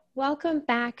Welcome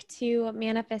back to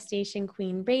Manifestation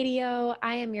Queen Radio.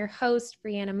 I am your host,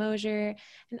 Brianna Mosier,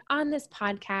 and on this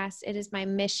podcast, it is my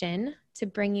mission to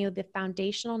bring you the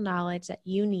foundational knowledge that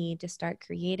you need to start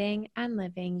creating and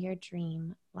living your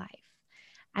dream life.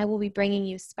 I will be bringing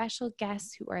you special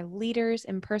guests who are leaders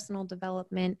in personal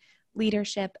development,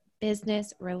 leadership,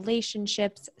 business,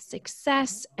 relationships,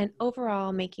 success, and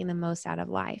overall making the most out of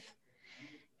life.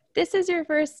 This is your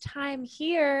first time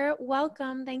here.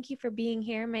 Welcome. Thank you for being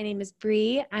here. My name is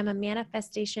Bree. I'm a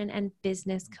manifestation and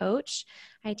business coach.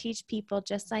 I teach people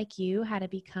just like you how to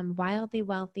become wildly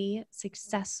wealthy,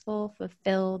 successful,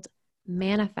 fulfilled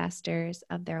manifestors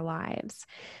of their lives.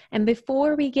 And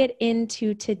before we get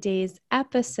into today's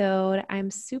episode,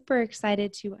 I'm super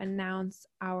excited to announce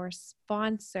our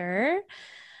sponsor.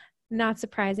 Not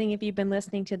surprising, if you've been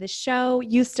listening to the show,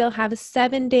 you still have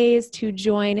 7 days to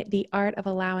join the Art of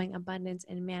Allowing Abundance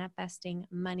and Manifesting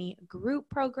Money group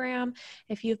program.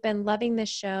 If you've been loving this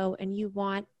show and you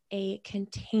want a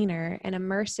container, an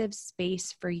immersive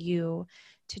space for you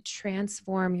to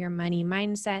transform your money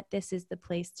mindset, this is the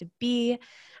place to be.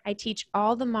 I teach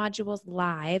all the modules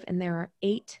live, and there are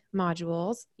 8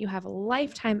 modules. You have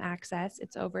lifetime access.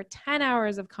 It's over 10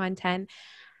 hours of content.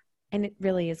 And it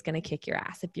really is going to kick your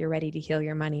ass if you're ready to heal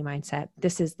your money mindset.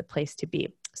 This is the place to be.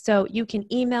 So you can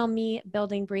email me,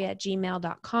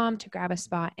 buildingbrie@gmail.com, to grab a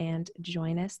spot and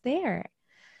join us there.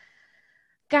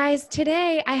 Guys,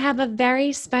 today I have a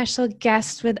very special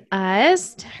guest with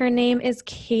us. Her name is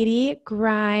Katie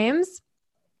Grimes.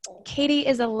 Katie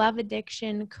is a love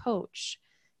addiction coach.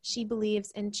 She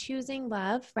believes in choosing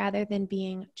love rather than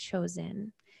being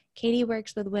chosen. Katie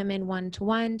works with women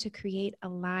one-to-one to create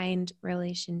aligned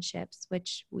relationships,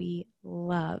 which we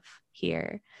love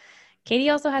here. Katie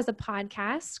also has a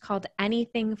podcast called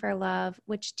Anything for Love,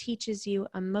 which teaches you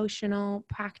emotional,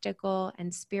 practical,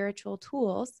 and spiritual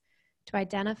tools to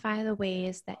identify the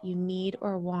ways that you need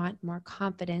or want more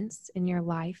confidence in your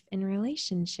life and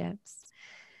relationships.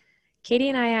 Katie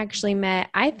and I actually met,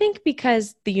 I think,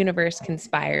 because the universe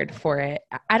conspired for it.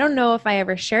 I don't know if I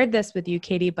ever shared this with you,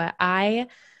 Katie, but I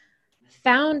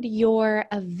found your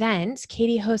event.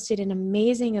 Katie hosted an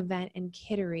amazing event in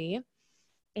Kittery,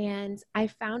 and I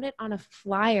found it on a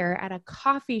flyer at a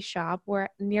coffee shop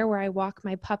near where I walk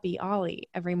my puppy Ollie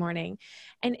every morning.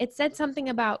 And it said something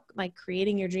about like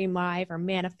creating your dream life or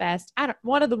manifest.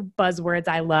 One of the buzzwords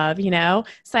I love,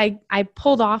 So I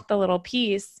pulled off the little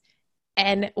piece,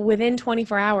 and within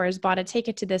 24 hours bought a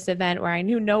ticket to this event where I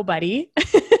knew nobody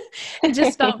and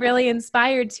just felt really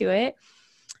inspired to it.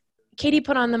 Katie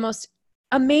put on the most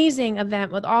amazing event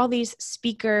with all these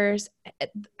speakers.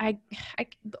 The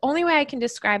only way I can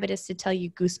describe it is to tell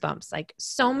you goosebumps, like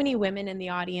so many women in the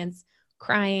audience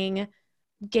crying,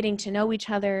 getting to know each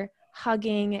other,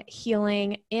 hugging,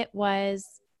 healing. It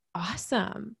was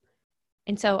awesome.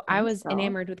 And so I was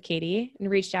enamored with Katie and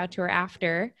reached out to her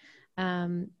after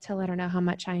to let her know how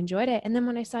much I enjoyed it. And then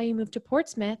when I saw you move to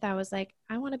Portsmouth, I was like,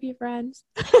 I want to be friends.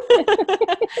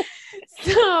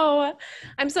 So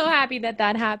I'm so happy that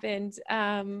happened.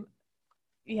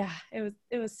 Yeah, it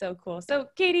was so cool. So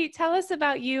Katie, tell us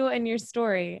about you and your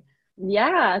story.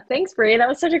 Yeah, thanks, Brie. That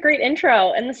was such a great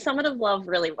intro. And the Summit of Love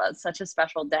really was such a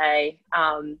special day.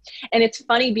 And it's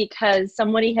funny because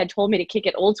somebody had told me to kick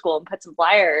it old school and put some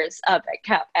flyers up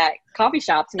at coffee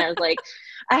shops. And I was like,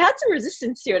 I had some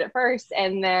resistance to it at first.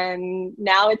 And then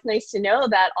now it's nice to know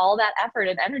that all that effort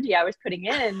and energy I was putting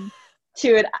in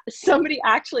to it, somebody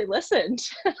actually listened.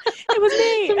 It was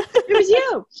me. It was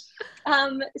you.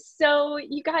 So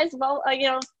you guys, well,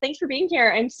 thanks for being here.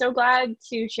 I'm so glad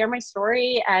to share my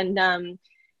story. And,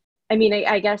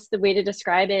 I guess the way to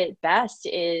describe it best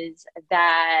is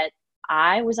that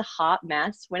I was a hot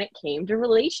mess when it came to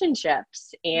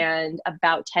relationships. And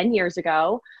about 10 years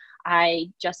ago, I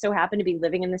just so happened to be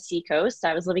living in the Seacoast.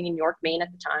 I was living in York, Maine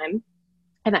at the time.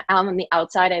 And on the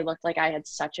outside, I looked like I had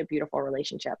such a beautiful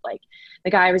relationship. Like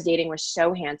the guy I was dating was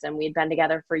so handsome. We had been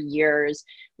together for years.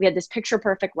 We had this picture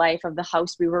perfect life of the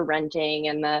house we were renting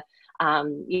and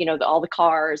all the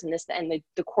cars and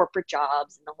the corporate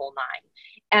jobs and the whole nine.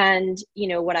 And,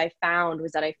 what I found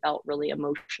was that I felt really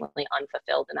emotionally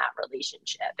unfulfilled in that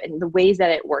relationship. And the ways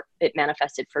that it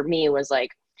manifested for me was like,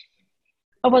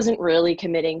 I wasn't really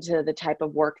committing to the type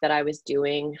of work that I was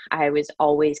doing. I was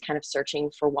always kind of searching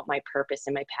for what my purpose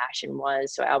and my passion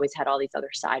was. So I always had all these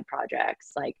other side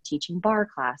projects like teaching bar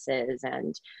classes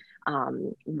and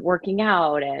working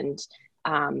out and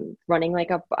running like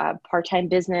a part-time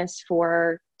business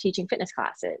for teaching fitness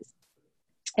classes.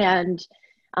 And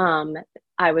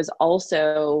I was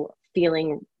also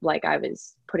feeling like I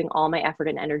was putting all my effort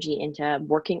and energy into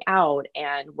working out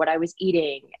and what I was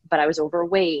eating, but I was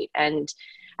overweight. And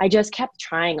I just kept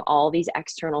trying all these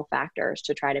external factors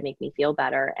to try to make me feel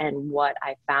better. And what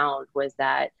I found was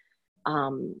that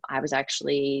I was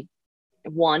actually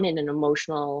in an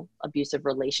emotional abusive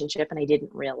relationship, and I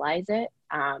didn't realize it.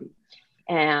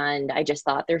 And I just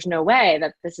thought, there's no way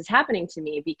that this is happening to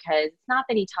me, because it's not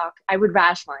that I would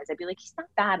rationalize. I'd be like, he's not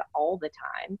bad all the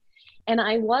time. And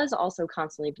I was also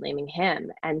constantly blaming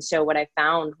him. And so what I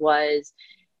found was,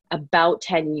 about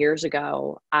 10 years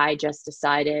ago, I just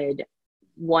decided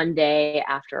one day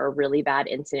after a really bad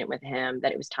incident with him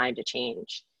that it was time to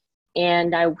change.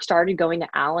 And I started going to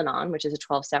Al-Anon, which is a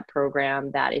 12-step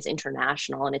program that is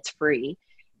international and it's free.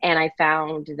 And I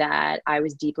found that I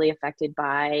was deeply affected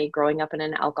by growing up in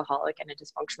an alcoholic and a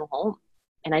dysfunctional home.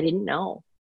 And I didn't know.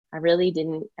 I really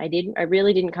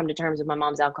didn't come to terms with my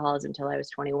mom's alcoholism until I was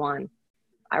 21.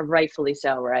 Rightfully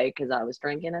so, right? Because I was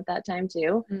drinking at that time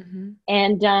too. Mm-hmm.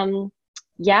 And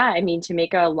yeah, I mean, to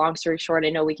make a long story short, I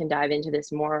know we can dive into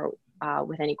this more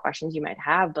with any questions you might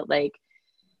have, but like,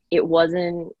 it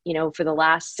wasn't, for the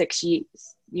last 6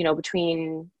 years,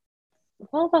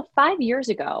 about 5 years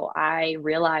ago, I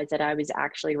realized that I was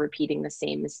actually repeating the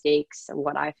same mistakes,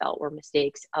 what I felt were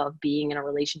mistakes of being in a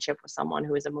relationship with someone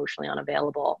who was emotionally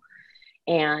unavailable.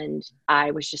 And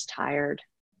I was just tired.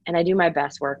 And I do my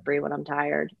best work, Brie, when I'm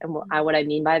tired. And what I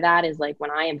mean by that is, like, when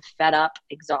I am fed up,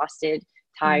 exhausted,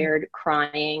 tired,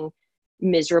 crying,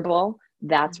 miserable,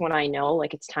 that's when I know,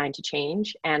 like, it's time to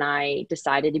change. And I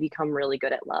decided to become really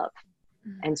good at love.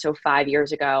 And so 5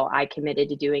 years ago, I committed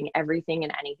to doing everything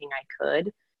and anything I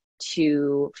could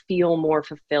to feel more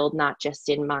fulfilled, not just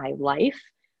in my life,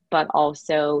 but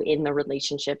also in the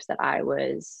relationships that I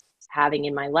was having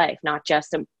in my life. Not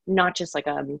just like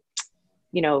a,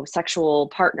 sexual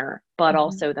partner, but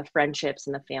also the friendships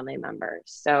and the family members.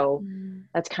 So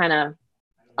that's kind of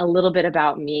a little bit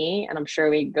about me. And I'm sure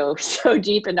we go so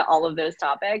deep into all of those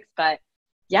topics, but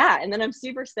yeah. And then I'm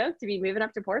super stoked to be moving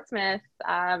up to Portsmouth.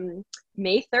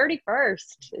 May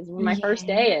 31st is when my first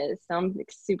day is. So I'm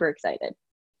super excited.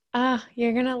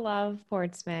 You're going to love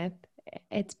Portsmouth.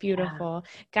 It's beautiful.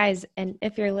 Yeah. Guys, and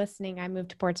if you're listening, I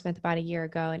moved to Portsmouth about a year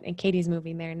ago, and Katie's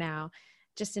moving there now.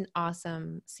 Just an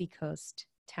awesome seacoast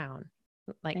town.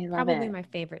 Like, probably my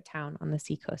favorite town on the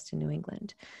seacoast in New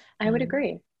England. I would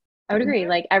agree.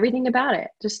 Like, everything about it,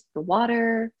 just the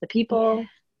water, the people.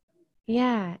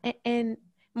 Yeah. And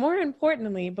more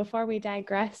importantly, before we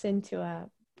digress into a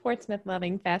Portsmouth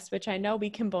loving fest, which I know we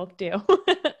can both do,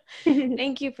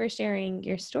 thank you for sharing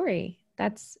your story.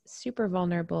 That's super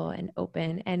vulnerable and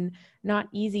open, and not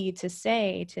easy to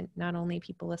say to not only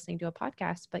people listening to a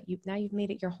podcast, but you've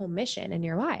made it your whole mission in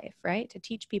your life, right? To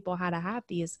teach people how to have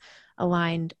these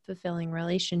aligned, fulfilling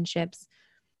relationships.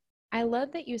 I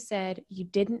love that you said you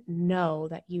didn't know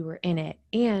that you were in it.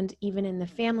 And even in the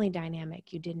family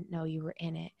dynamic, you didn't know you were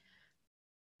in it.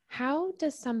 How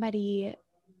does somebody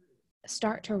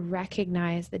start to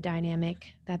recognize the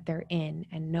dynamic that they're in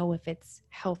and know if it's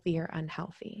healthy or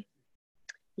unhealthy?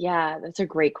 Yeah, that's a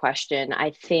great question.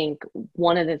 I think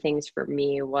one of the things for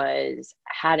me was,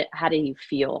 how do you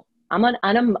feel? I'm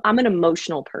an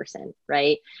emotional person,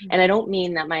 right? And I don't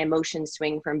mean that my emotions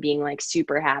swing from being like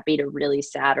super happy to really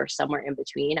sad or somewhere in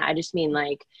between. I just mean,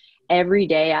 like, every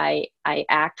day I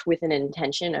act with an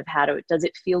intention of does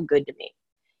it feel good to me?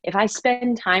 If I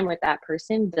spend time with that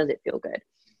person, does it feel good?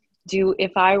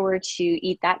 If I were to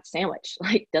eat that sandwich,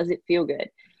 like, does it feel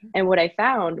good? And what I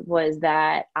found was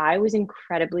that I was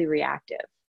incredibly reactive.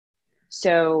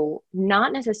 So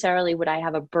not necessarily would I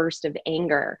have a burst of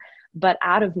anger, but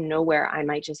out of nowhere, I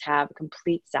might just have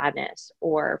complete sadness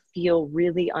or feel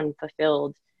really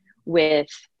unfulfilled with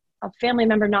a family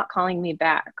member not calling me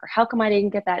back, or how come I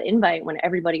didn't get that invite when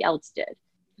everybody else did?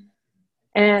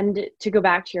 And to go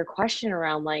back to your question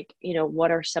around, like, what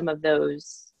are some of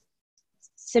those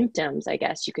symptoms, I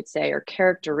guess you could say, or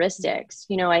characteristics,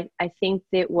 I think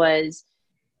it was,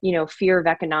 fear of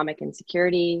economic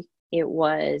insecurity. It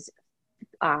was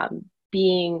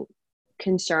being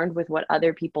concerned with what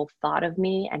other people thought of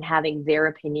me and having their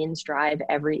opinions drive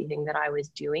everything that I was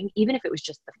doing, even if it was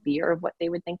just the fear of what they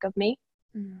would think of me.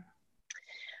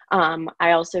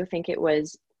 I also think it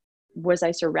was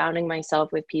I surrounding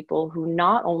myself with people who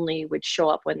not only would show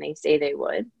up when they say they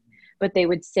would, but they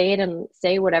would say it and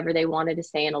say whatever they wanted to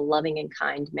say in a loving and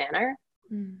kind manner.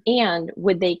 And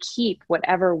would they keep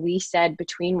whatever we said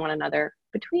between one another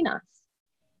between us?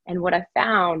 And what I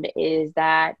found is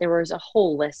that there was a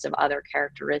whole list of other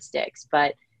characteristics,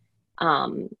 but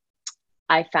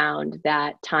I found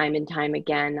that time and time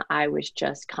again, I was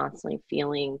just constantly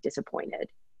feeling disappointed.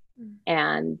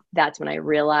 And that's when I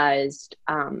realized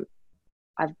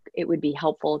it would be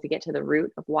helpful to get to the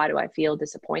root of, why do I feel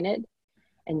disappointed?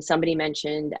 and somebody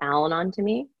mentioned Al-Anon to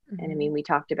me. Mm-hmm. And I mean, we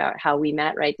talked about how we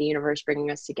met, right? The universe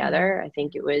bringing us together. Mm-hmm. I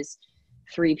think it was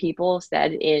 3 people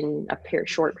said in a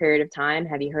short period of time,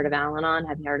 have you heard of Al-Anon?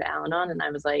 Have you heard of Al-Anon? And I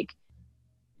was like,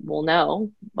 well,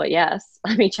 no, but yes,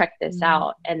 let me check this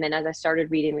out. And then as I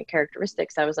started reading the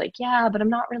characteristics, I was like, yeah, but I'm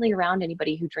not really around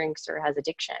anybody who drinks or has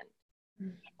addiction.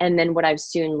 And then what I've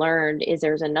soon learned is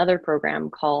there's another program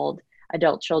called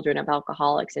Adult Children of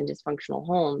Alcoholics and Dysfunctional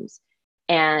Homes.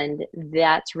 And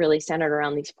that's really centered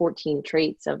around these 14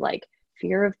 traits of like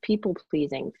fear of people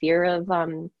pleasing, fear of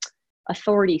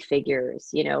authority figures,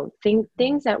 you know,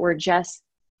 things that were just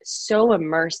so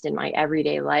immersed in my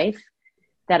everyday life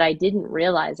that I didn't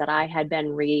realize that I had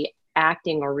been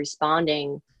reacting or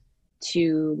responding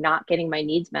to not getting my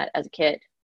needs met as a kid.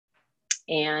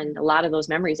 And a lot of those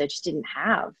memories I just didn't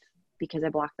have because I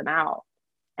blocked them out.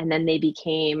 And then they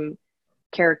became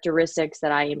characteristics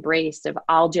that I embraced of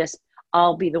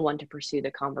I'll be the one to pursue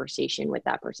the conversation with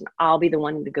that person. I'll be the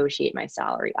one to negotiate my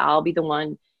salary. I'll be the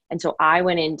one. And so I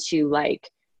went into like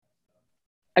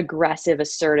aggressive,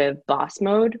 assertive boss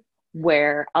mode,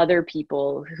 where other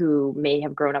people who may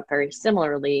have grown up very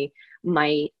similarly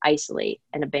might isolate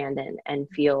and abandon and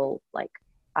feel like,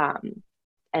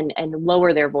 and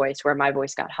lower their voice where my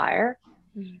voice got higher.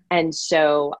 Mm-hmm. And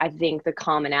so I think the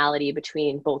commonality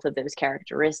between both of those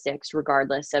characteristics,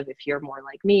 regardless of if you're more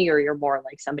like me or you're more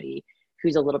like somebody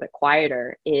who's a little bit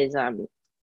quieter, is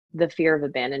the fear of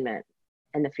abandonment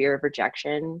and the fear of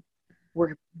rejection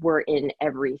were in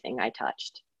everything I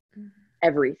touched,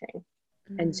 everything.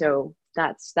 And so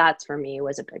that's for me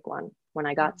was a big one. When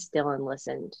I got still and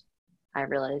listened, I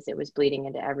realized it was bleeding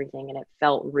into everything and it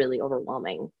felt really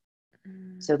overwhelming.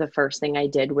 So the first thing I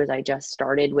did was I just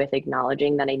started with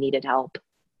acknowledging that I needed help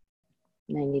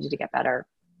and I needed to get better.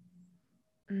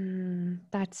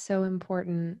 That's so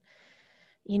important.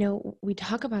 You know, we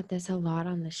talk about this a lot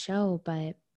on the show,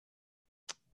 but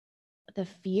the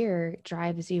fear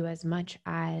drives you as much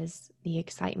as the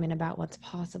excitement about what's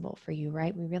possible for you,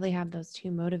 right? We really have those 2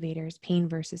 motivators, pain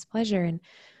versus pleasure. And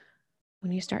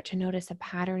when you start to notice a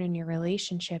pattern in your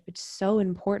relationship, it's so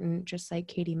important, just like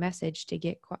Katie messaged, to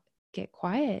get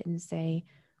quiet and say,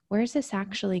 where's this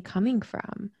actually coming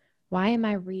from? Why am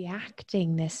I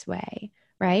reacting this way?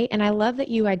 Right? And I love that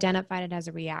you identified it as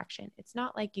a reaction. It's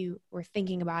not like you were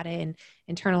thinking about it and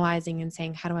internalizing and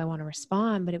saying, how do I want to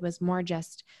respond? But it was more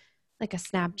just like a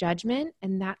snap judgment.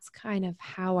 And that's kind of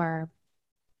how our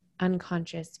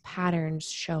unconscious patterns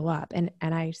show up. And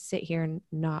I sit here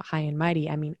not high and mighty.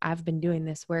 I mean, I've been doing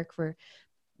this work for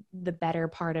the better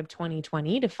part of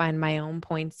 2020 to find my own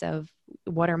points of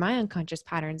what are my unconscious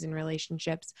patterns in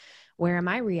relationships? Where am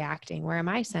I reacting? Where am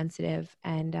I sensitive?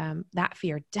 And that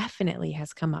fear definitely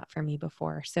has come up for me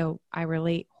before. So I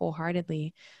relate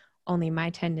wholeheartedly. Only my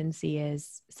tendency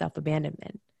is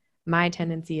self-abandonment. My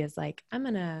tendency is like,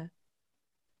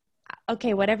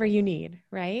 okay, whatever you need,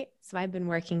 right? So I've been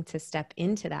working to step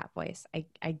into that voice.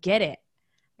 I get it.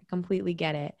 I completely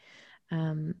get it.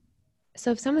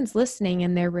 So if someone's listening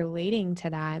and they're relating to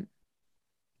that,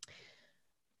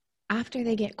 after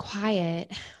they get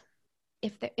quiet,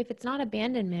 if it's not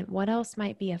abandonment, what else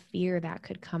might be a fear that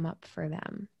could come up for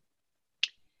them?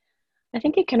 I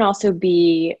think it can also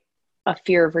be a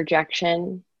fear of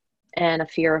rejection and a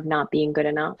fear of not being good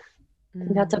enough.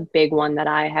 That's a big one that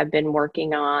I have been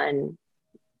working on,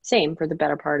 same for the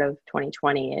better part of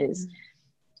 2020 is,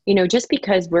 you know, just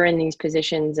because we're in these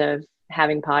positions of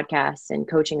having podcasts and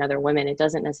coaching other women, it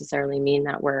doesn't necessarily mean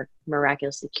that we're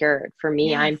miraculously cured. For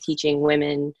me, yes. I'm teaching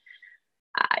women,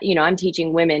 I'm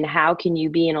teaching women, how can you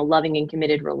be in a loving and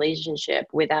committed relationship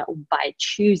by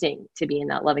choosing to be in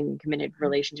that loving and committed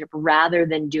relationship rather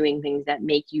than doing things that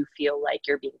make you feel like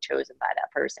you're being chosen by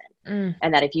that person.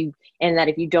 And that if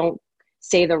you don't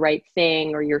say the right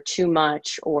thing, or you're too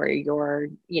much, or you're,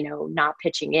 not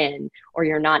pitching in, or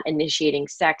you're not initiating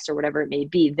sex or whatever it may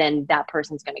be, then that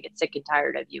person's going to get sick and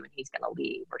tired of you and he's going to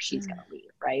leave or she's going to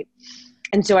leave. Right.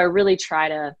 And so I really try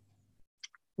to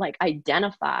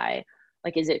identify,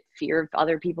 is it fear of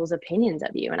other people's opinions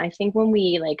of you? And I think when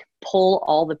we pull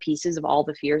all the pieces of all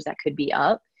the fears that could be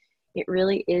up, it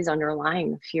really is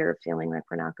underlying the fear of feeling like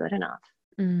we're not good enough.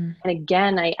 And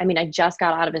again, I just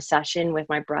got out of a session with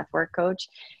my breathwork coach,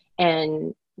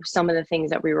 and some of the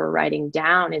things that we were writing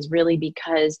down is really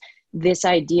because this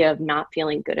idea of not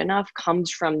feeling good enough comes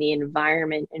from the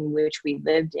environment in which we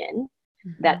lived in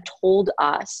that told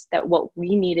us that what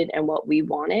we needed and what we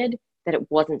wanted, that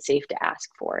it wasn't safe to ask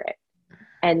for it.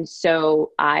 And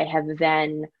so I have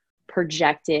then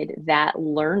projected that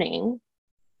learning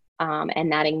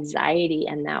and that anxiety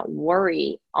and that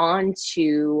worry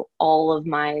onto all of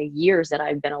my years that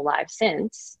I've been alive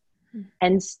since.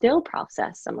 and still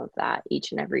process some of that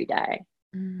each and every day,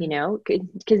 Mm. you know,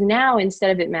 because now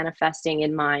instead of it manifesting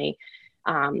in my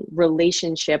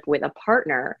relationship with a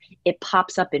partner, it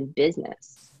pops up in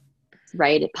business,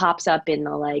 right? It pops up in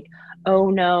the like, oh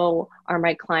no, are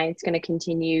my clients going to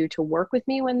continue to work with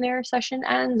me when their session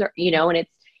ends? Or, you know, and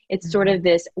it's sort of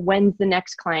this, when's the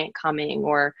next client coming?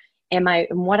 Or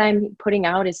what I'm putting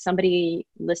out, is somebody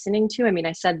listening to? I mean,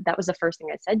 I said, that was the first thing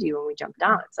I said to you when we jumped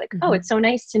on. It's like, oh, it's so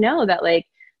nice to know that like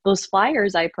those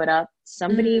flyers I put up,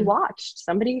 somebody watched,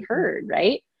 somebody heard,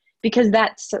 right? Because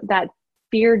that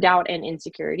fear, doubt, and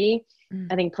insecurity,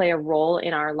 I think, play a role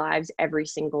in our lives every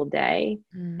single day.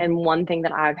 And one thing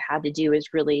that I've had to do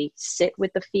is really sit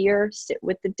with the fear, sit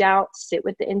with the doubt, sit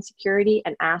with the insecurity,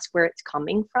 and ask where it's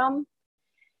coming from.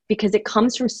 Because it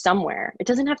comes from somewhere. It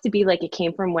doesn't have to be like it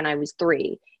came from when I was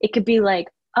 3. It could be like,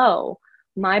 oh,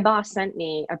 my boss sent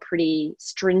me a pretty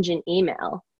stringent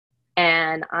email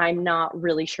and I'm not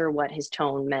really sure what his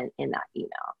tone meant in that email.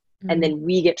 And then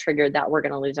we get triggered that we're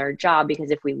going to lose our job,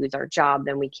 because if we lose our job,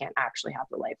 then we can't actually have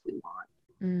the life we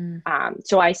want.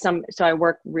 So I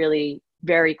work really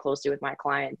very closely with my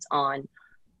clients on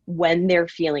when they're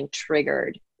feeling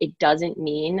triggered. It doesn't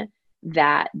mean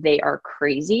that they are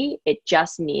crazy. It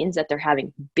just means that they're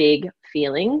having big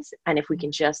feelings. And if we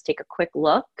can just take a quick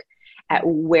look at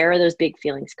where are those big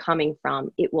feelings coming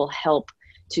from, it will help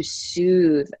to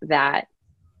soothe that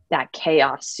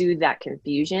chaos, soothe that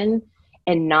confusion,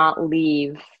 and not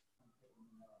leave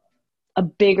a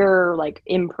bigger like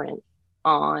imprint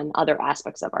on other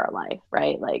aspects of our life,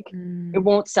 right? Like it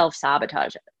won't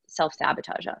self-sabotage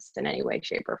us in any way,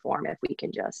 shape, or form if we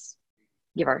can just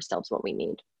give ourselves what we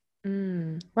need.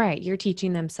 Right. You're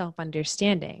teaching them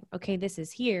self-understanding. Okay, this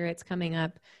is here. It's coming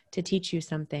up to teach you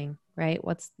something, right?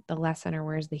 What's the lesson, or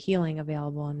where's the healing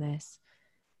available in this?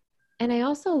 And I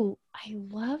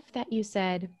love that you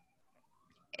said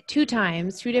two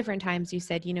different times you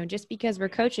said, you know, just because we're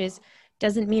coaches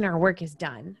doesn't mean our work is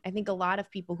done. I think a lot of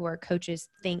people who are coaches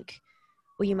think,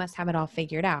 well, you must have it all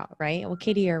figured out, right? Well,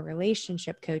 Katie, you're a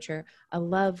relationship coach or a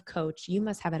love coach. You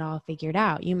must have it all figured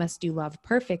out. You must do love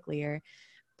perfectly. Or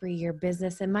Bree, your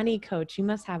business and money coach, you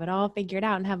must have it all figured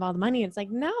out and have all the money. It's like,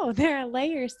 no, there are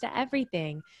layers to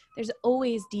everything. There's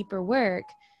always deeper work.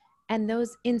 And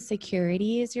those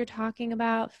insecurities you're talking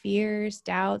about, fears,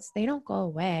 doubts, they don't go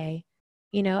away.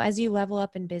 You know, as you level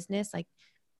up in business, like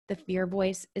the fear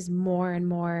voice is more and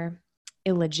more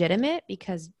illegitimate,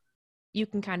 because you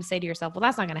can kind of say to yourself, well,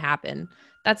 that's not going to happen.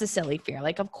 That's a silly fear.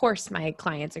 Like, of course my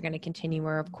clients are going to continue,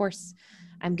 or of course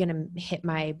I'm going to hit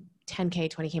my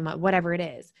 10K, 20K month, whatever it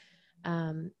is.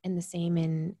 And the same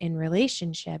in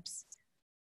relationships.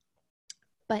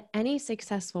 But any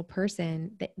successful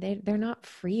person, they're not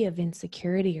free of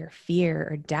insecurity or fear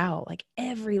or doubt. Like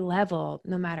every level,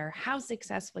 no matter how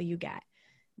successful you get,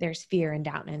 there's fear and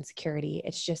doubt and insecurity.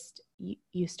 It's just,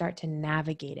 you start to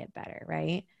navigate it better,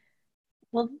 right?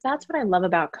 Well, that's what I love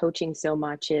about coaching so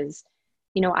much is,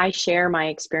 you know, I share my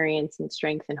experience and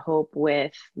strength and hope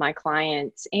with my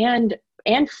clients and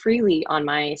freely on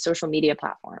my social media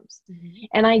platforms.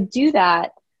 And I do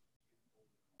that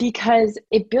because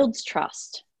it builds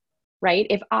trust, right?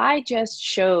 If I just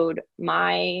showed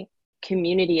my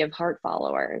community of heart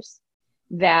followers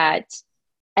that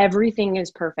everything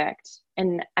is perfect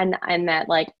and that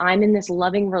like I'm in this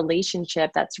loving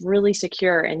relationship that's really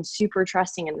secure and super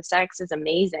trusting and the sex is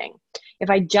amazing. If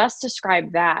I just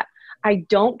describe that, I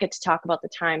don't get to talk about the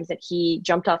times that he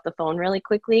jumped off the phone really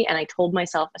quickly and I told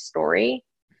myself a story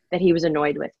that he was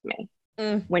annoyed with me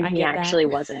when he actually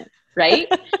wasn't, right?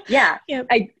 Yeah. Yep.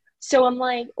 So I'm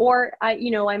like, or I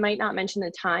might not mention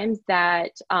the times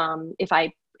that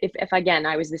if again,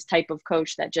 I was this type of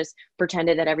coach that just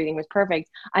pretended that everything was perfect,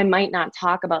 I might not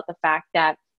talk about the fact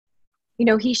that, you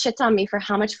know, he shits on me for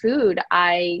how much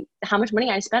money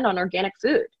I spend on organic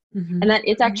food. And that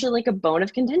it's actually like a bone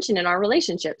of contention in our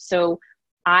relationship. So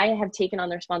I have taken on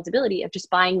the responsibility of just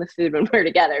buying the food when we're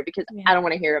together because I don't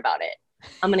want to hear about it.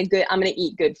 I'm going to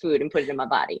eat good food and put it in my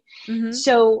body.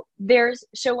 So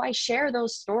I share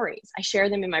those stories. I share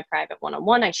them in my private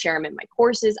one-on-one. I share them in my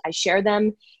courses. I share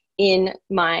them in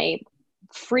my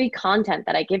free content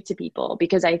that I give to people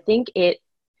because I think it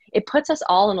puts us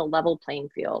all in a level playing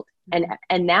field.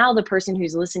 And now the person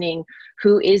who's listening,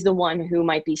 who is the one who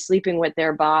might be sleeping with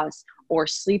their boss or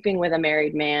sleeping with a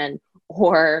married man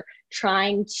or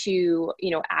trying to,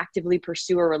 you know, actively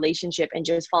pursue a relationship and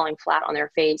just falling flat on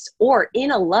their face, or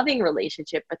in a loving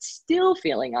relationship, but still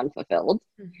feeling unfulfilled,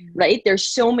 right?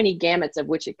 There's so many gamuts of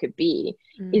which it could be,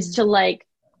 is to like,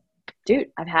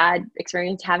 dude, I've had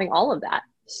experience having all of that.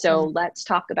 So let's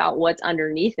talk about what's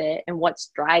underneath it and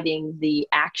what's driving the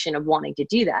action of wanting to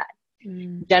do that.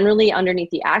 Generally underneath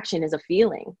the action is a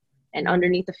feeling, and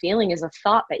underneath the feeling is a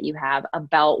thought that you have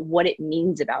about what it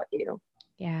means about you.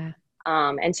 Yeah.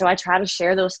 And so I try to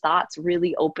share those thoughts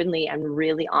really openly and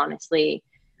really honestly.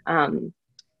 And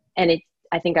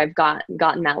I think I've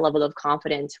gotten that level of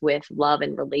confidence with love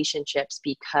and relationships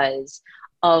because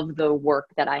of the work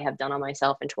that I have done on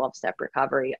myself in 12-step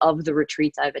recovery, of the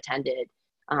retreats I've attended,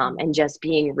 and just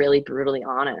being really brutally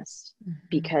honest,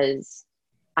 because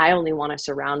I only want to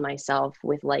surround myself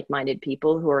with like-minded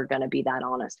people who are going to be that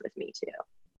honest with me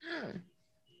too.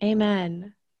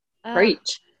 Amen.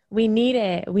 Preach. We need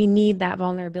it. We need that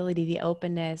vulnerability, the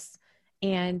openness.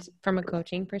 And from a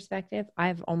coaching perspective,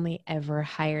 I've only ever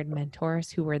hired mentors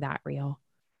who were that real.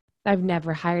 I've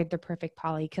never hired the perfect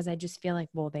poly because I just feel like,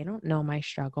 well, they don't know my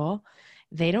struggle.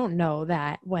 They don't know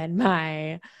that when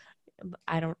I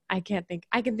can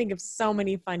think of so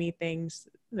many funny things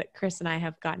that Chris and I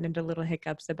have gotten into little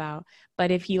hiccups about.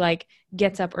 But if he like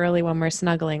gets up early when we're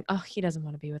snuggling, oh, he doesn't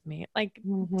want to be with me. Like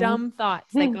dumb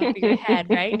thoughts that go through your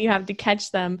head, right? And you have to catch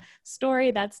them.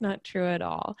 Story, that's not true at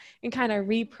all. And kind of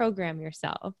reprogram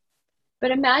yourself.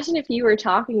 But imagine if you were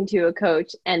talking to a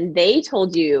coach and they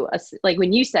told you, like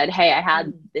when you said, hey,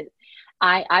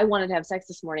 I wanted to have sex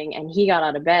this morning and he got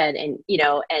out of bed, and,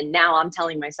 and now I'm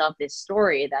telling myself this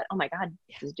story that, oh my God,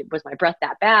 was my breath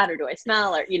that bad, or do I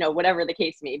smell, or, whatever the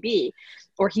case may be,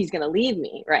 or he's going to leave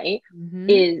me, right?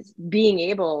 Is being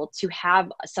able to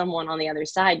have someone on the other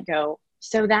side go,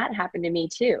 so that happened to me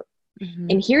too.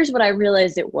 And here's what I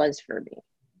realized it was for me,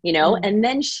 and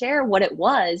then share what it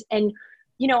was. And,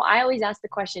 I always ask the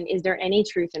question, is there any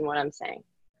truth in what I'm saying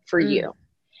for you?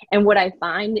 And what I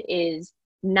find is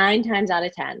 9 times out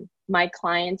of 10, my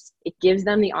clients, it gives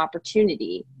them the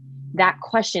opportunity, that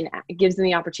question gives them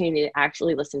the opportunity to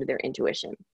actually listen to their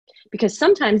intuition. Because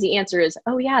sometimes the answer is,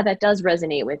 oh yeah, that does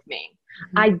resonate with me.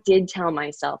 I did tell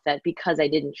myself that because I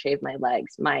didn't shave my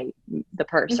legs, the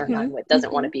person I'm with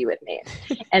doesn't want to be with me.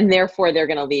 And therefore they're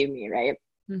going to leave me, right?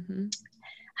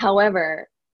 However,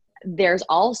 there's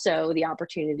also the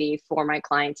opportunity for my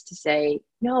clients to say,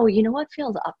 no, you know what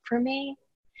feels up for me?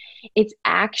 It's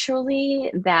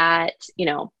actually that,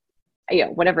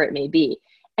 whatever it may be.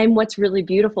 And what's really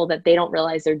beautiful that they don't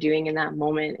realize they're doing in that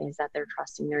moment is that they're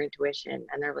trusting their intuition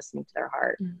and they're listening to their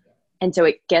heart. And so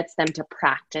it gets them to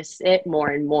practice it more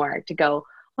and more, to go,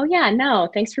 oh yeah, no,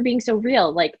 thanks for being so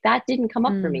real. Like that didn't come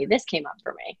up for me. This came up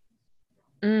for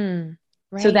me.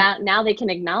 Right. So that now they can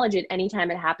acknowledge it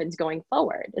anytime it happens going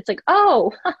forward. It's like,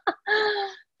 oh,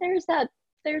 there's that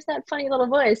funny little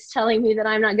voice telling me that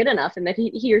I'm not good enough and that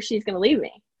he or she's going to leave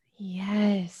me.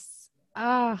 Yes.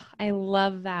 Oh, I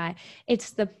love that. It's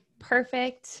the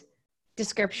perfect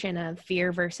description of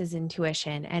fear versus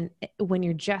intuition. And when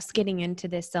you're just getting into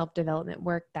this self-development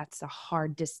work, that's a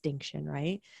hard distinction,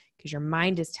 right? Because your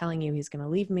mind is telling you he's going to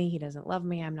leave me. He doesn't love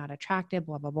me. I'm not attractive,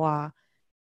 blah, blah, blah.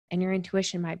 And your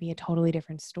intuition might be a totally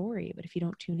different story. But if you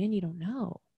don't tune in, you don't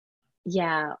know.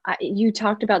 Yeah. You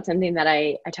talked about something that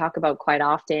I talk about quite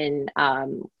often,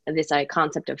 this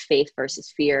concept of faith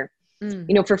versus fear.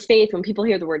 For faith, when people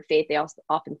hear the word faith, they also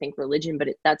often think religion, but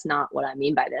that's not what I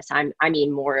mean by this. I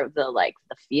mean more of the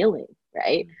feeling,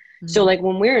 right? So like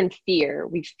when we're in fear,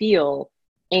 we feel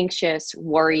anxious,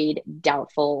 worried,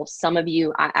 doubtful. Some of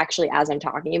you, actually, as I'm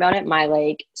talking about it,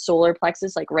 my solar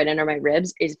plexus, right under my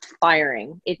ribs, is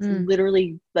firing. It's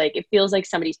literally it feels like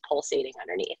somebody's pulsating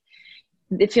underneath.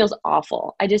 It feels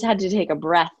awful. I just had to take a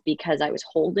breath because I was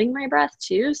holding my breath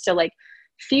too. So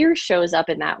fear shows up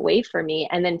in that way for me.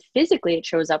 And then physically it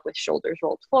shows up with shoulders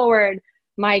rolled forward,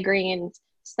 migraines,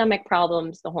 stomach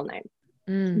problems, the whole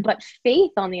nine. But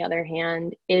faith, on the other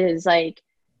hand, is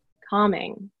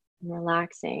calming and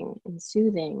relaxing and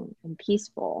soothing and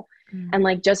peaceful.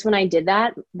 And just when I did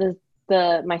that,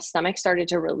 my stomach started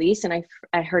to release and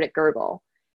I heard it gurgle.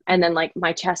 And then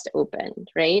my chest opened,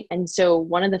 right? And so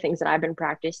one of the things that I've been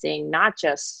practicing, not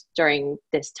just during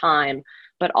this time,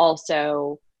 but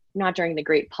also not during the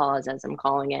great pause, as I'm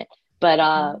calling it, but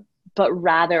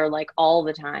rather all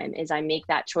the time, is I make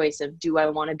that choice of, do I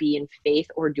want to be in faith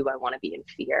or do I want to be in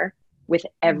fear with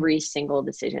every single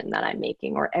decision that I'm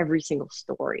making or every single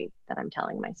story that I'm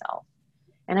telling myself.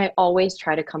 And I always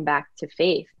try to come back to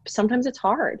faith. Sometimes it's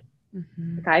hard.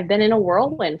 I've been in a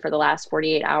whirlwind for the last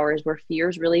 48 hours where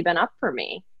fear's really been up for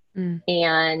me.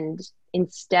 And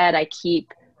instead I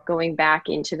keep going back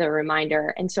into the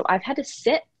reminder. And so I've had to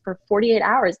sit for 48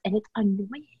 hours and it's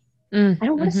annoying. I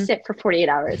don't want to sit for 48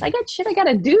 hours. I got shit I got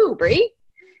to do, Brie.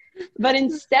 But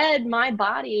instead my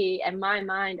body and my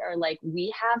mind are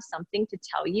we have something to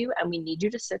tell you and we need you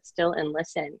to sit still and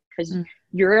listen, because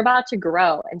you're about to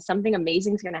grow and something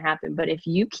amazing is going to happen. But if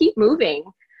you keep moving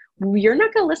you're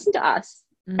not going to listen to us.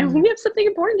 And we have something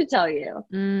important to tell you.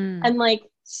 And like,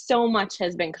 so much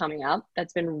has been coming up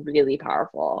that's been really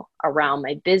powerful around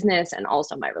my business and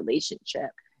also my relationship.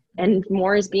 And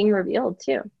more is being revealed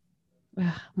too.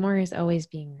 More is always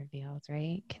being revealed,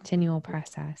 right? Continual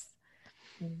process.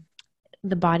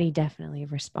 The body definitely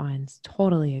responds.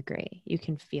 Totally agree. You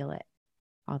can feel it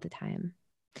all the time.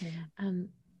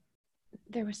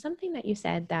 There was something that you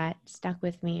said that stuck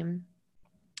with me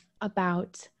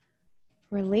about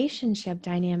relationship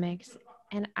dynamics.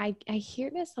 And I hear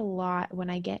this a lot when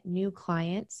I get new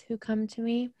clients who come to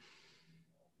me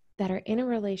that are in a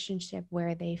relationship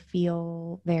where they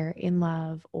feel they're in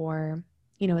love, or,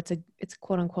 you know, it's a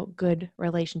quote unquote good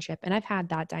relationship. And I've had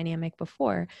that dynamic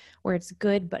before where it's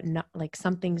good, but not like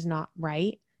something's not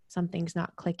right. Something's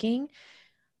not clicking.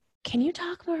 Can you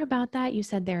talk more about that? You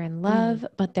said they're in love,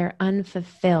 but they're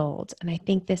unfulfilled. And I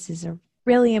think this is a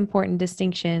really important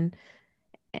distinction,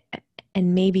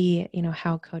 and maybe, you know,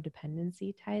 how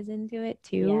codependency ties into it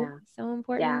too. Yeah. So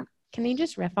important. Yeah. Can you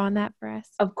just riff on that for us?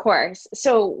 Of course.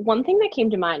 So one thing that came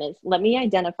to mind is, let me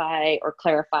identify or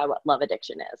clarify what love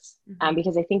addiction is,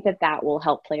 because I think that will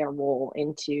help play a role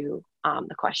into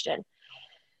the question.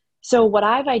 So what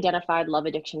I've identified love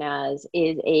addiction as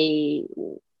is a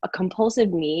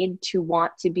compulsive need to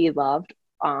want to be loved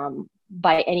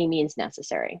by any means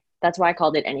necessary. That's why I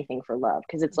called it anything for love,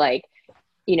 because it's like,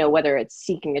 you know, whether it's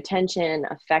seeking attention,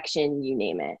 affection, you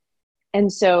name it.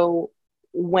 And so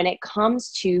when it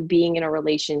comes to being in a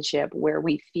relationship where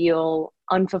we feel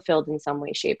unfulfilled in some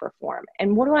way, shape, or form,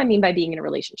 and what do I mean by being in a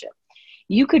relationship?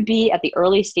 You could be at the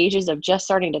early stages of just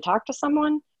starting to talk to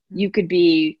someone. You could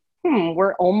be,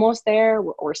 we're almost there,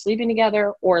 we're sleeping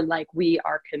together, or like we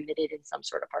are committed in some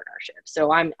sort of partnership.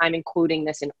 So I'm including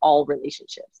this in all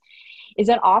relationships. Is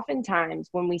that oftentimes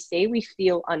when we say we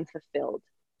feel unfulfilled,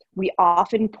 we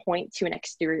often point to an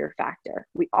exterior factor.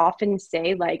 We often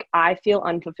say like, I feel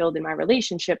unfulfilled in my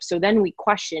relationship. So then we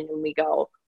question and we go,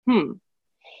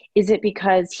 is it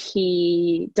because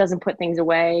he doesn't put things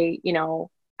away, you know,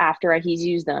 after he's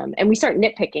used them? And we start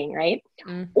nitpicking, right?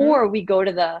 Or we go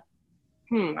to the,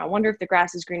 I wonder if the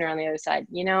grass is greener on the other side.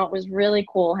 You know, it was really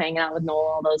cool hanging out with Noel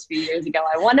all those few years ago.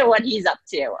 I wonder what he's up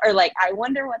to. Or like, I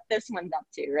wonder what this one's up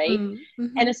to, right?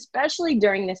 And especially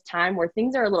during this time where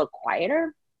things are a little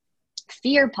quieter,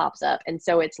 fear pops up. And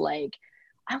so it's like,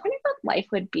 I wonder what life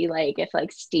would be like if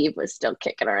like Steve was still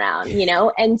kicking around, you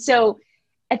know? And so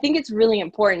I think it's really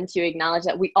important to acknowledge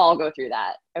that we all go through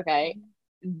that. Okay.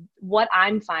 What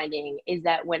I'm finding is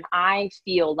that when I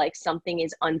feel like something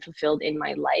is unfulfilled in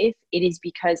my life, it is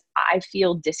because I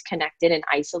feel disconnected and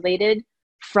isolated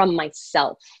from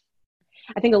myself.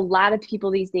 I think a lot of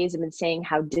people these days have been saying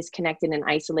how disconnected and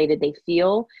isolated they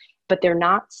feel, but they're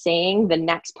not saying the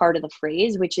next part of the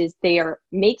phrase, which is they are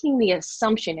making the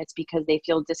assumption it's because they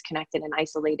feel disconnected and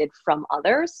isolated from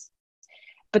others.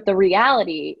 But the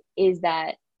reality is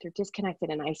that they're disconnected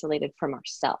and isolated from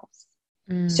ourselves.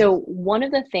 So one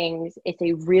of the things, it's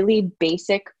a really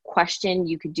basic question.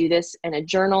 You could do this in a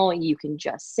journal. You can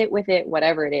just sit with it,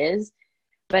 whatever it is,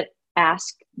 but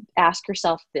ask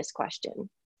yourself this question: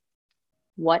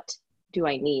 what do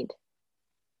I need?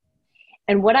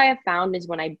 And what I have found is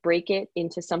when I break it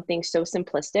into something so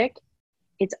simplistic,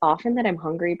 it's often that I'm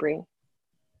hungry, Brie.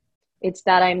 It's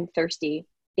that I'm thirsty.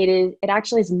 It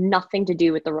actually has nothing to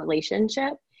do with the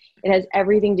relationship. It has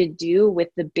everything to do with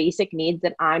the basic needs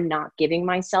that I'm not giving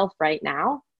myself right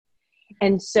now.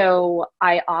 And so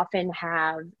I often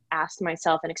have asked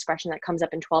myself an expression that comes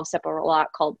up in 12-step a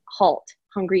lot called HALT: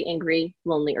 hungry, angry,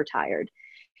 lonely, or tired.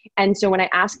 And so when I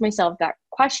ask myself that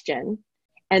question,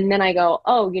 and then I go,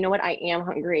 oh, you know what? I am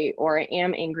hungry, or I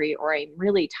am angry, or I'm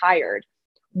really tired.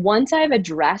 Once I've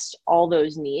addressed all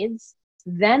those needs,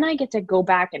 then I get to go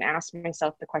back and ask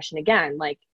myself the question again,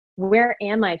 like, where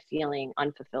am I feeling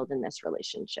unfulfilled in this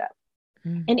relationship?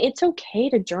 And it's okay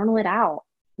to journal it out,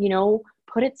 you know,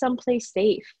 put it someplace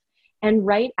safe and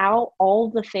write out all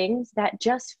the things that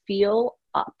just feel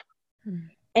up.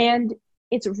 And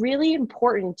it's really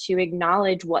important to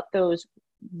acknowledge what those,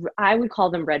 I would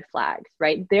call them red flags,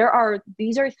 right?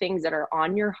 These are things that are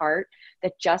on your heart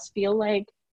that just feel like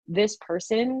this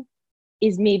person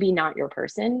is maybe not your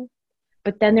person,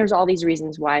 but then there's all these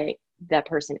reasons why that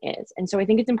person is. And so I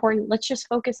think it's important, let's just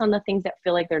focus on the things that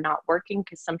feel like they're not working,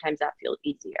 because sometimes that feels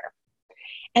easier.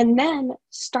 And then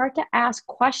start to ask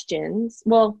questions.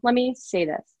 Well, let me say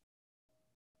this.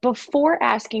 Before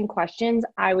asking questions,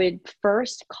 I would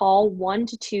first call 1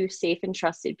 to 2 safe and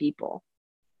trusted people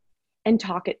and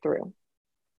talk it through.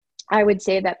 I would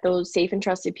say that those safe and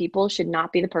trusted people should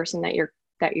not be the person that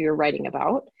you're writing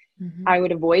about. Mm-hmm. I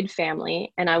would avoid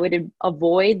family, and I would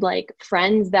avoid like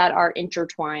friends that are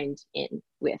intertwined in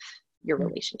with your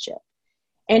relationship.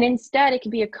 And instead, it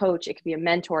could be a coach, it could be a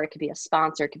mentor, it could be a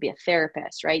sponsor, it could be a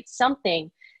therapist, right?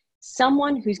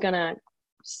 Someone who's going to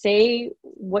say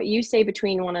what you say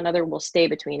between one another will stay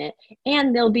between it,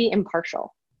 and they'll be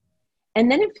impartial. And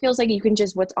then it feels like you can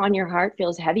just, what's on your heart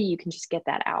feels heavy, you can just get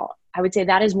that out. I would say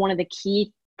that is one of the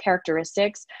key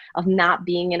characteristics of not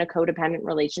being in a codependent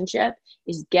relationship,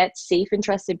 is get safe and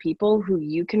trusted people who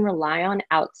you can rely on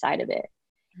outside of it.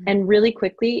 Mm-hmm. And really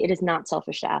quickly, it is not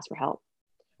selfish to ask for help.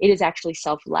 It is actually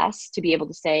selfless to be able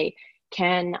to say,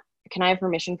 can I have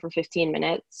permission for 15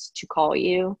 minutes to call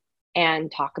you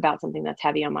and talk about something that's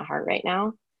heavy on my heart right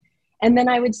now? And then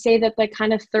I would say that the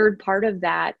kind of third part of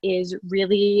that is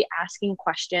really asking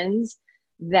questions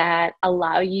that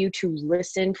allow you to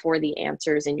listen for the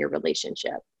answers in your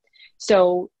relationship.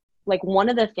 So like one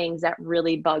of the things that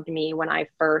really bugged me when I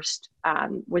first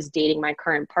was dating my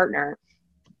current partner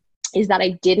is that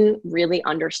I didn't really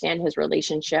understand his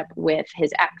relationship with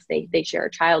his ex. They share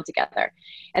a child together.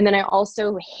 And then I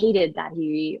also hated that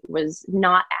he was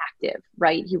not active,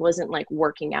 right? He wasn't like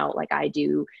working out like I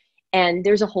do. And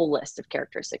there's a whole list of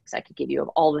characteristics I could give you of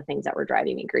all the things that were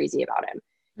driving me crazy about him.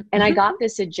 And I got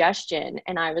this suggestion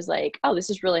and I was like, oh, this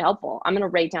is really helpful. I'm going to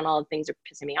write down all the things that are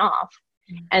pissing me off.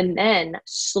 And then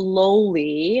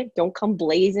slowly, don't come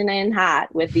blazing in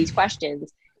hot with these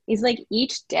questions. He's like,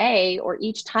 each day or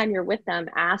each time you're with them,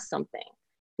 ask something.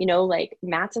 You know, like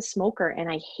Matt's a smoker and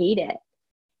I hate it.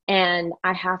 And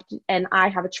I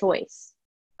have a choice.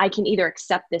 I can either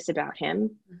accept this about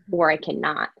him or I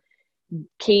cannot.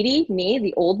 Katie, me,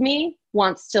 the old me,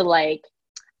 wants to like,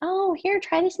 oh, here,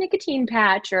 try this nicotine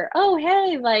patch, or, oh,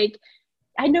 hey, like,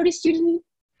 I noticed you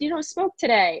didn't smoke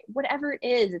today. Whatever it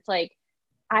is, it's like,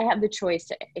 I have the choice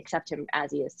to accept him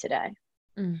as he is today.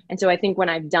 And so I think when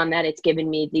I've done that, it's given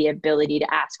me the ability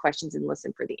to ask questions and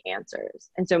listen for the answers.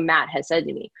 And so Matt has said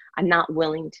to me, I'm not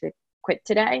willing to quit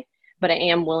today, but I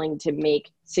am willing to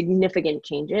make significant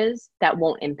changes that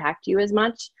won't impact you as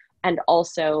much. And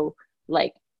also,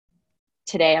 like,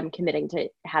 today I'm committing to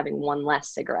having one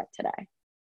less cigarette today,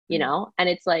 you know? And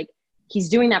it's like, he's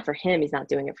doing that for him. He's not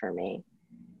doing it for me.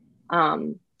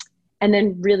 And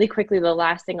then really quickly, the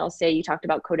last thing I'll say, you talked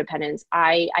about codependence.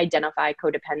 I identify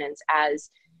codependence as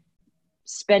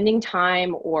spending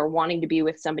time or wanting to be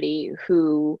with somebody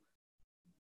who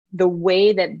the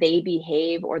way that they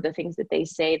behave or the things that they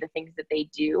say, the things that they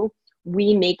do,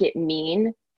 we make it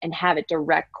mean and have a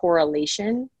direct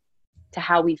correlation to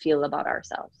how we feel about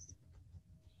ourselves.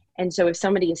 And so if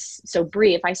somebody is, so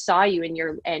Brie, if I saw you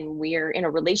and we're in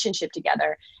a relationship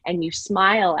together and you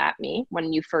smile at me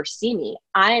when you first see me,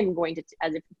 I'm going to,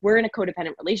 as if we're in a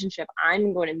codependent relationship,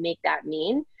 I'm going to make that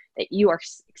mean that you are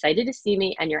excited to see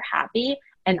me and you're happy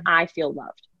and I feel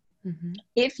loved. Mm-hmm.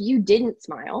 If you didn't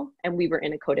smile and we were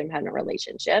in a codependent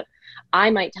relationship, I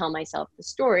might tell myself the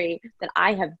story that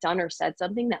I have done or said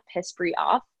something that pissed Brie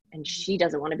off and she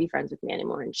doesn't want to be friends with me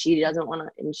anymore and she doesn't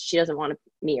want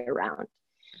me around.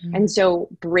 And so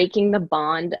breaking the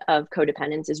bond of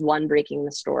codependence is one, breaking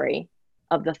the story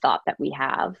of the thought that we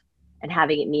have and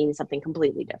having it mean something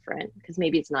completely different, because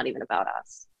maybe it's not even about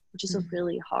us, which is a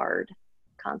really hard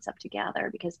concept to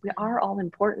gather because we are all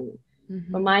important.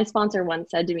 When my sponsor once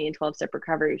said to me in 12-step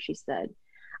recovery, she said,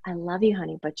 I love you,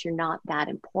 honey, but you're not that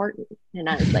important. And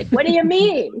I was like, what do you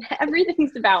mean?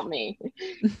 Everything's about me.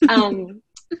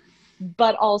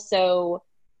 But also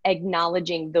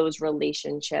acknowledging those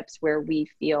relationships where we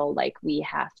feel like we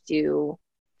have to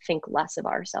think less of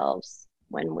ourselves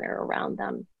when we're around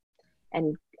them,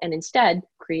 and instead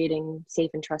creating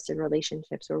safe and trusted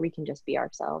relationships where we can just be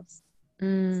ourselves.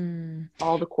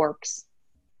 All the quirks.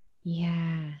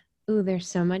 Yeah. Ooh, there's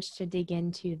so much to dig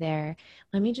into there.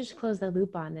 Let me just close the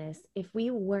loop on this. If we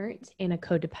weren't in a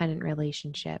codependent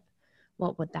relationship,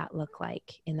 what would that look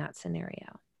like in that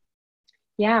scenario?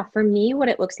 Yeah, for me, what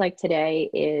it looks like today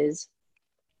is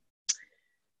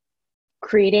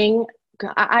creating,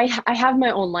 I have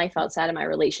my own life outside of my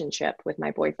relationship with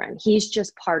my boyfriend. He's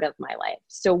just part of my life.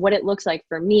 So what it looks like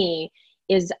for me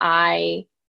is I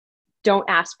don't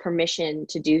ask permission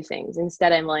to do things.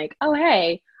 Instead, I'm like, oh,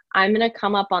 hey, I'm going to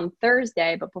come up on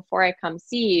Thursday, but before I come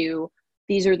see you,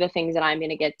 these are the things that I'm going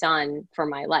to get done for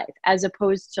my life. As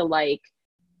opposed to like,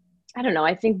 I don't know,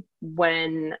 I think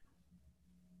when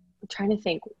I'm trying to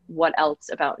think what else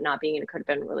about not being in a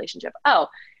codependent relationship. Oh,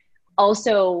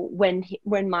 also when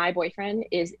my boyfriend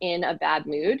is in a bad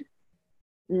mood,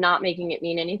 not making it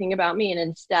mean anything about me and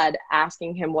instead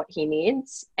asking him what he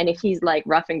needs. And if he's like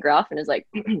rough and gruff and is like,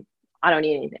 I don't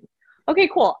need anything. Okay,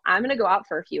 cool. I'm going to go out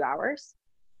for a few hours.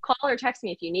 Call or text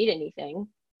me if you need anything.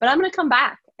 but I'm going to come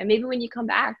back. And maybe when you come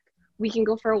back, we can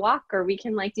go for a walk, or we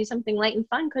can like do something light and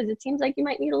fun, because it seems like you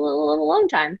might need a little alone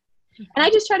time. And I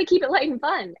just try to keep it light and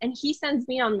fun. And he sends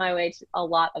me on my way a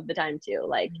lot of the time too.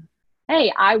 Like,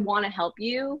 hey, I want to help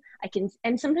you. I can,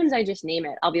 and sometimes I just name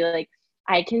it. I'll be like,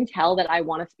 I can tell that I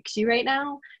want to fix you right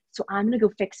now. So I'm going to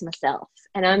go fix myself,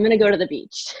 and I'm going to go to the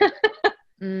beach.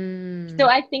 So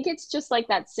I think it's just like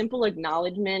that simple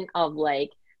acknowledgement of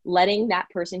like letting that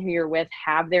person who you're with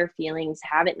have their feelings,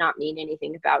 have it not mean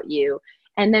anything about you.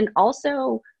 And then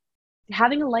also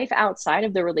having a life outside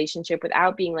of the relationship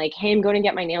without being like, hey, I'm going to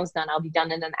get my nails done. I'll be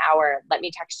done in an hour. Let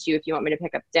me text you if you want me to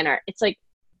pick up dinner. It's like,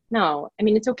 no, I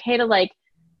mean, it's okay to,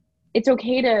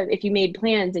 if you made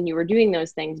plans and you were doing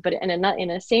those things, but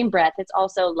in a same breath, it's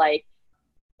also like,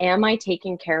 am I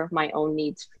taking care of my own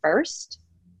needs first?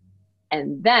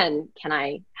 And then can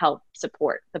I help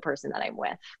support the person that I'm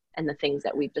with and the things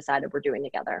that we've decided we're doing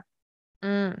together?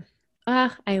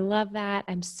 I love that.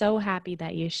 I'm so happy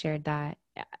that you shared that.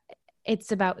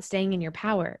 It's about staying in your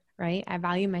power, right? I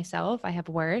value myself. I have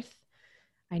worth.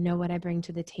 I know what I bring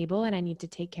to the table, and I need to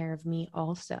take care of me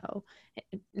also.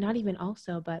 Not even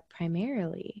also, but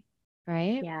primarily,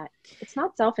 right? Yeah. It's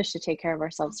not selfish to take care of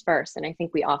ourselves first. And I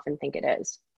think we often think it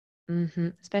is.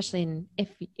 Especially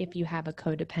if you have a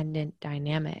codependent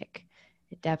dynamic,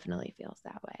 it definitely feels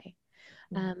that way.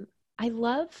 I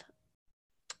love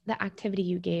the activity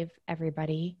you gave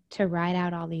everybody to write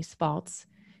out all these faults,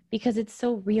 because it's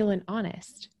so real and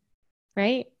honest,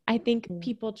 right? I think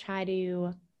people try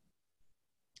to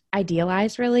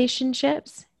idealize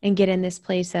relationships and get in this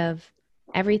place of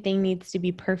everything needs to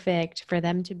be perfect for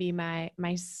them to be my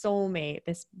soulmate,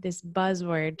 this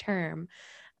buzzword term.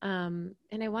 And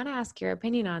I want to ask your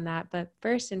opinion on that. But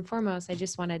first and foremost, I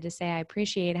just wanted to say I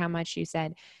appreciate how much you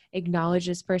said acknowledge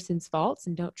this person's faults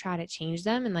and don't try to change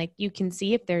them. And like, you can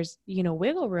see if there's,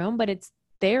 wiggle room, but it's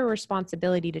their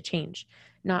responsibility to change,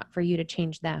 not for you to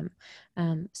change them.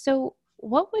 So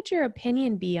what would your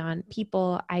opinion be on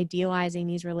people idealizing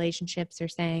these relationships or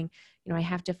saying, I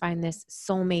have to find this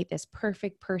soulmate, this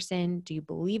perfect person? Do you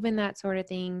believe in that sort of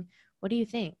thing? What do you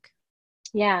think?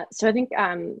 Yeah. So I think,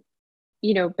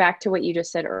 back to what you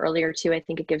just said earlier too, I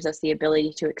think it gives us the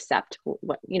ability to accept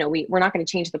what, we're not going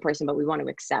to change the person, but we want to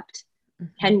accept.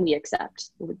 Can we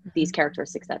accept these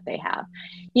characteristics that they have?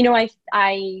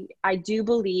 I do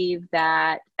believe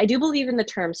in the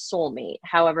term soulmate.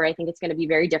 However, I think it's going to be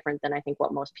very different than I think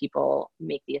what most people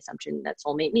make the assumption that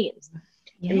soulmate means.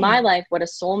 Yeah. In my life, what a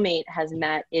soulmate has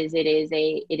meant is it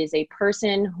is a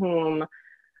person whom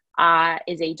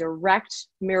is a direct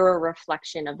mirror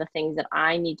reflection of the things that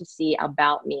I need to see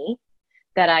about me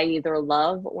that I either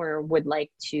love or would like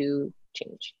to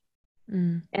change.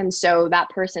 And so that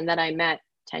person that I met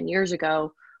 10 years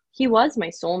ago, he was my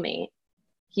soulmate.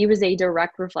 He was a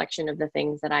direct reflection of the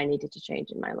things that I needed to change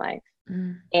in my life.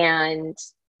 And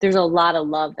there's a lot of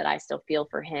love that I still feel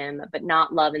for him, but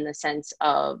not love in the sense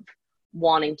of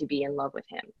wanting to be in love with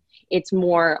him. It's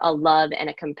more a love and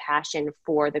a compassion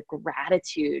for the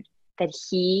gratitude that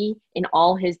he, in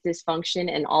all his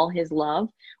dysfunction and all his love,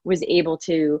 was able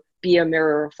to be a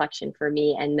mirror reflection for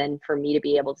me. And then for me to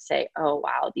be able to say, oh,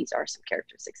 wow, these are some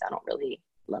characteristics I don't really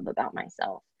love about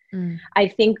myself. I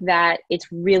think that it's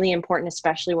really important,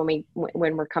 especially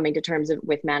when we're coming to terms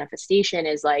with manifestation,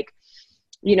 is like,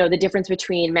 the difference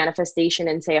between manifestation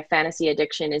and say a fantasy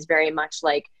addiction is very much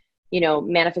like,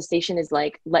 manifestation is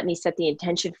like, let me set the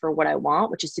intention for what I want,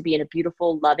 which is to be in a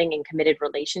beautiful, loving, and committed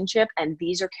relationship. And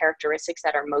these are characteristics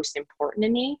that are most important to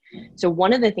me. So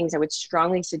one of the things I would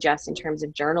strongly suggest in terms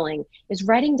of journaling is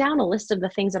writing down a list of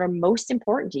the things that are most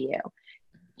important to you.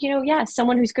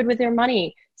 Someone who's good with their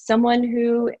money, someone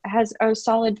who has a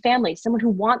solid family, someone who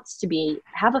wants to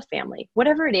have a family,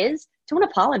 whatever it is, don't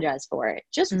apologize for it.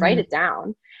 Just write it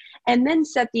down, and then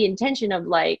set the intention of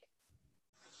like,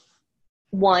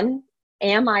 one,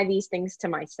 am I these things to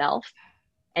myself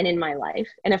and in my life?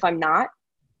 And if I'm not,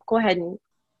 go ahead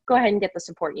and get the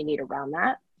support you need around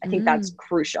that. I think that's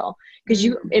crucial, because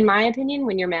in my opinion,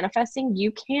 when you're manifesting,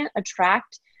 you can't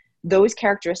attract those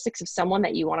characteristics of someone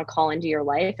that you want to call into your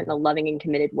life in a loving and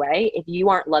committed way if you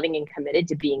aren't loving and committed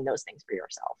to being those things for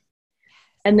yourself.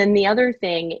 And then the other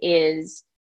thing is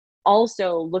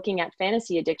also looking at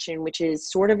fantasy addiction, which is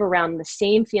sort of around the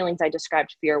same feelings I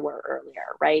described fear were earlier,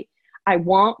 right? I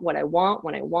want what I want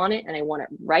when I want it, and I want it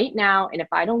right now. And if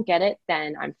I don't get it,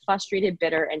 then I'm frustrated,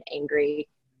 bitter, and angry.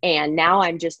 And now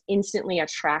I'm just instantly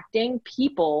attracting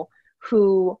people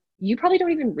who you probably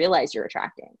don't even realize you're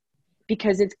attracting,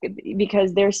 because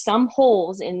there's some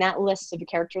holes in that list of the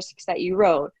characteristics that you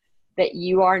wrote that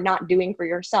you are not doing for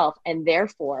yourself. And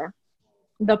therefore,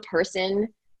 the person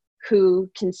who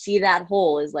can see that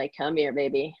hole is like, come here,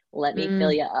 baby, let me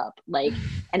fill you up. Like,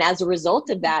 and as a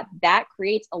result of that, that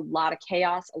creates a lot of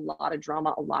chaos, a lot of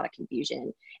drama, a lot of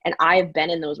confusion. And I've been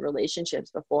in those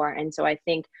relationships before. And so I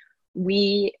think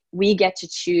we get to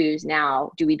choose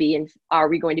now, are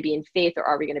we going to be in faith, or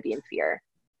are we going to be in fear?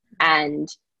 And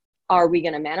are we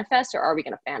going to manifest, or are we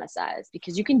going to fantasize?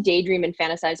 Because you can daydream and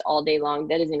fantasize all day long.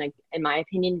 That isn't, in my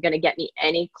opinion, going to get me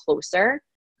any closer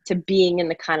to being in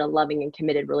the kind of loving and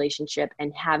committed relationship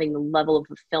and having the level of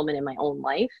fulfillment in my own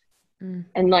life.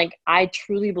 And like, I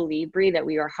truly believe, Brie, that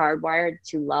we are hardwired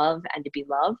to love and to be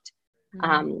loved.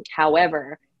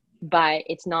 However, but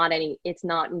it's not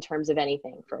in terms of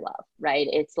anything for love, right?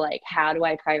 It's like, how do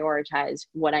I prioritize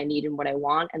what I need and what I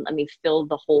want? And let me fill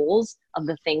the holes of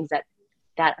the things that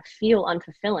feel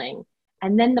unfulfilling.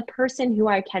 And then the person who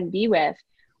I can be with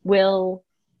will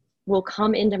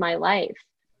come into my life.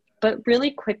 But really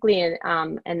quickly,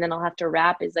 and then I'll have to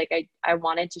wrap, is like, I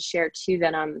wanted to share too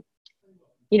that,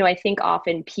 I think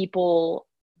often people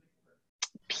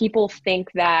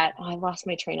think that, I lost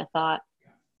my train of thought.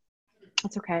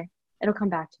 That's okay. It'll come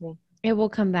back to me. It will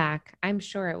come back. I'm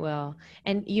sure it will.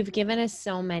 And you've given us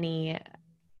so many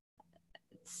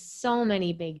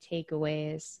big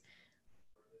takeaways.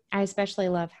 I especially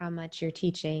love how much you're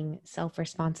teaching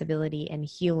self-responsibility and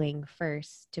healing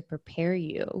first to prepare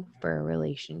you for a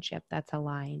relationship that's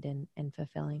aligned and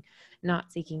fulfilling,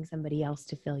 not seeking somebody else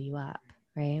to fill you up,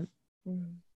 right?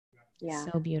 Yeah.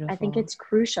 So beautiful. I think it's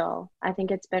crucial. I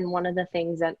think it's been one of the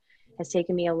things that has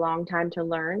taken me a long time to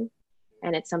learn.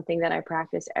 And it's something that I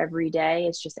practice every day.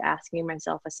 It's just asking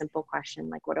myself a simple question,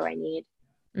 like, what do I need?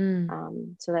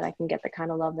 So that I can get the kind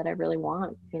of love that I really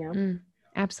want,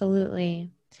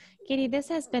 Absolutely. Katie, this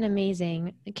has been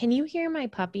amazing. Can you hear my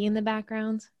puppy in the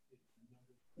background?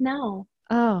 No.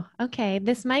 Oh, okay.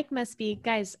 This mic must be,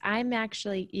 guys, I'm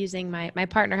actually using my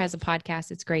partner has a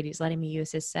podcast. It's great. He's letting me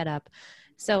use his setup.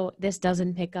 So this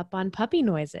doesn't pick up on puppy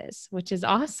noises, which is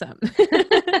awesome.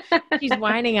 She's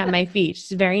whining at my feet.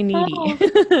 She's very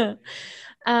needy.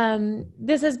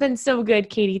 This has been so good,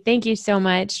 Katie. Thank you so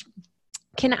much.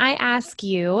 Can I ask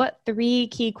you 3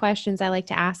 key questions I like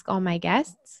to ask all my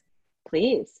guests?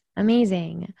 Please.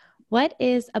 Amazing. What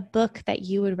is a book that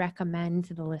you would recommend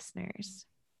to the listeners?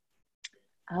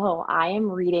 Oh, I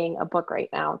am reading a book right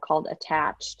now called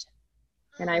Attached,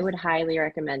 and I would highly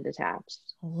recommend Attached.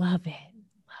 Love it.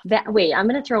 Wait, I'm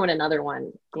going to throw in another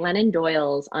one. Glennon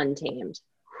Doyle's Untamed.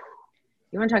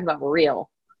 You want to talk about real?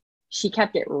 She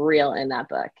kept it real in that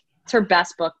book. It's her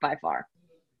best book by far.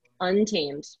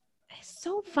 Untamed. It's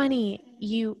so funny.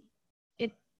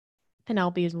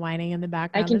 Penelope is whining in the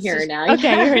background. I can hear her now.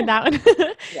 Okay, you heard that one.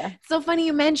 Yeah. So funny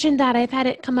you mentioned that. I've had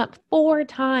it come up 4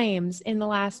 times in the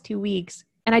last 2 weeks,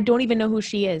 and I don't even know who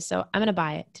she is. So I'm going to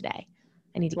buy it today.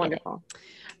 I need to get it. Wonderful.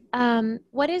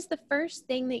 What is the first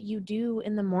thing that you do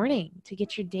in the morning to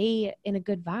get your day in a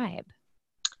good vibe?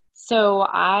 So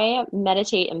I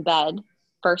meditate in bed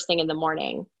first thing in the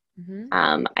morning.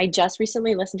 I just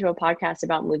recently listened to a podcast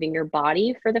about moving your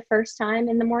body for the first time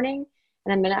in the morning,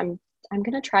 and I'm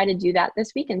gonna try to do that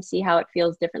this week and see how it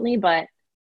feels differently. But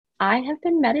I have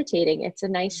been meditating. It's a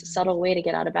nice, subtle way to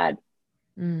get out of bed.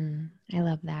 I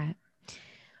love that.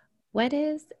 What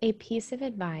is a piece of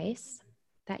advice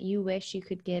that you wish you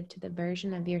could give to the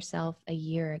version of yourself a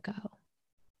year ago?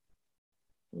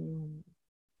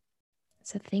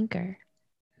 It's a thinker.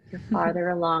 You're farther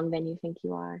along than you think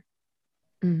you are.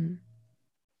 You're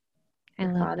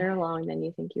farther along than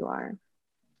you think you are.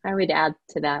 I would add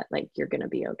to that, like, you're going to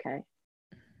be okay.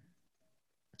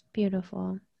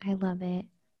 Beautiful. I love it.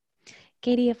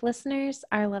 Katie, if listeners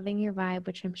are loving your vibe,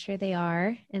 which I'm sure they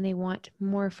are, and they want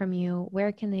more from you,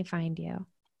 where can they find you?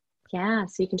 Yeah,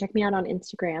 so you can check me out on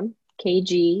Instagram,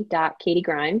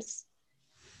 kg.katiegrimes.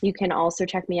 You can also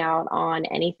check me out on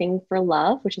Anything for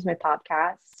Love, which is my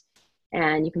podcast.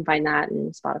 And you can find that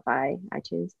in Spotify,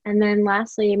 iTunes. And then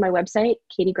lastly, my website,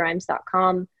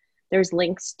 katiegrimes.com. There's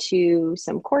links to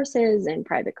some courses and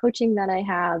private coaching that I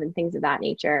have and things of that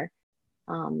nature.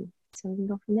 So we can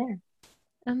go from there.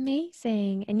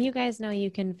 Amazing. And you guys know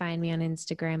you can find me on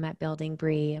Instagram at Building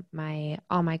Brie.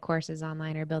 All my courses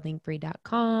online are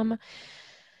buildingbrie.com.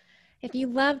 If you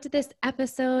loved this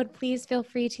episode, please feel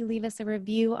free to leave us a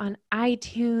review on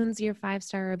iTunes. Your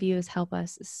 5-star reviews help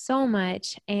us so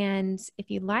much. And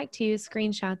if you'd like to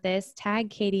screenshot this,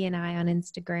 tag Katie and I on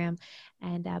Instagram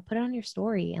and put it on your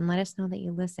story and let us know that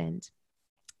you listened.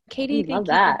 Katie, I love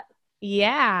that.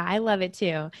 Yeah, I love it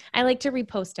too. I like to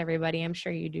repost everybody. I'm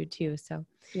sure you do too. So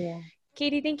yeah.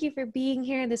 Katie, thank you for being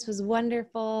here. This was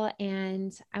wonderful.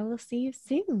 And I will see you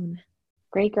soon.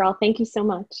 Great, girl. Thank you so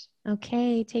much.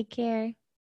 Okay, take care.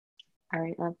 All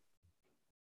right, love.